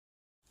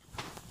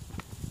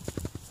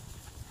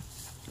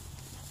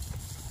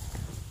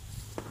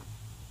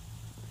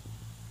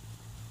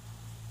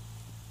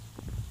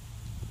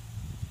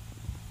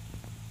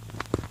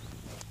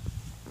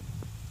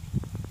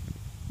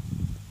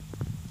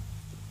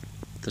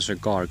There's a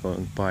car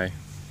going by.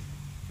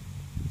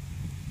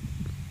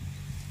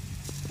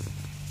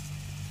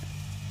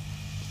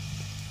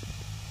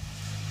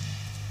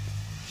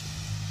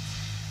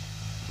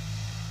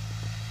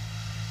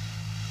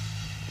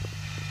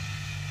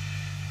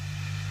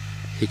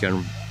 He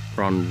can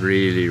run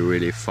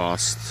really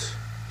fast.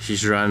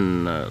 He's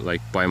run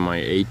like by my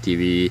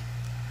ATV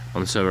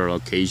on several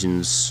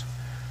occasions.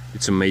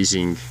 It's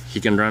amazing.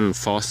 He can run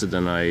faster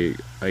than I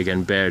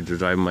can bear to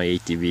drive my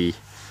ATV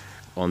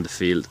on the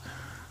field.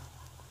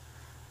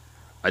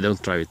 I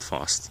don't drive it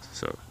fast,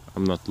 so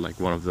I'm not like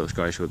one of those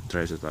guys who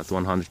drives it at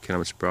 100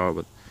 kilometers per hour,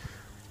 but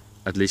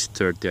at least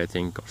 30, I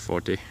think, or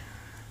 40.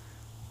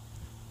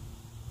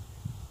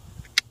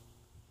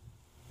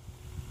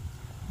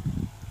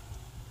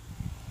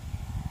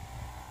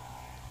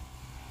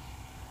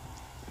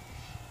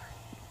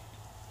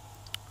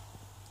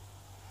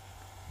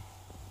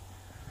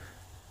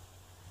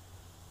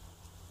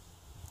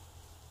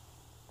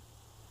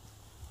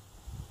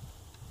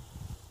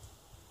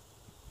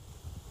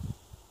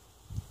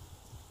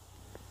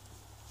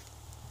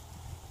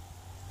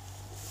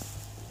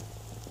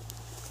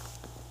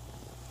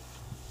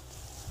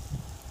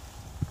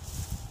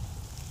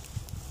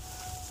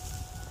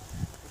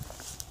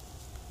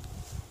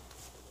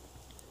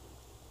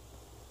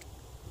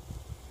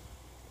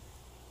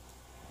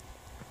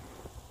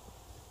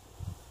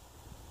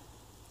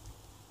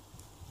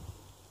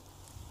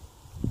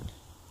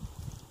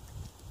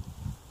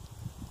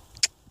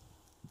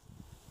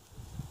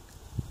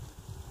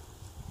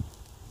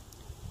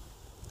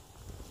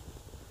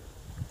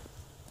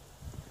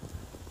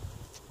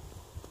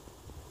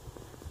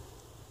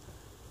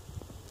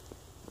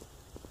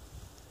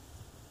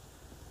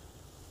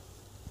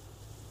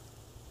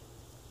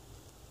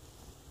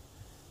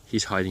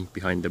 He's hiding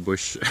behind the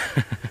bush.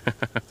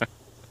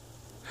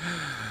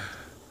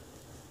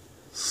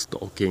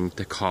 Stalking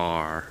the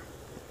car.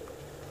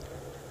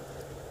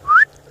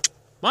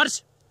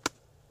 Mars!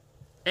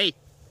 Hey!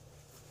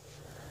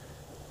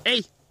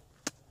 Hey!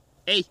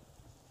 Hey!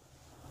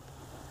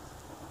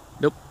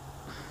 Nope.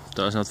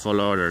 Does not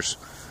follow orders.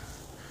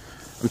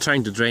 I'm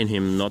trying to train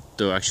him not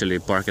to actually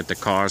bark at the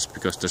cars,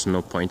 because there's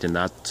no point in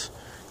that.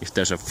 If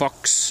there's a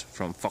fox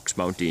from Fox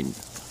Mountain,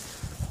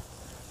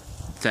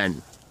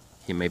 then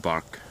he may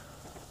bark.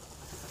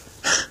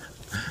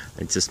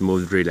 It just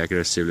moved really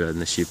aggressively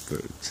and the sheep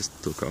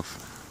just took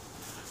off.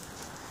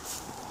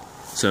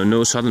 So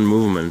no sudden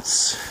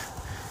movements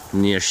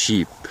near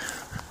sheep.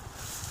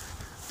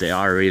 They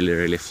are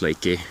really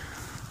flaky.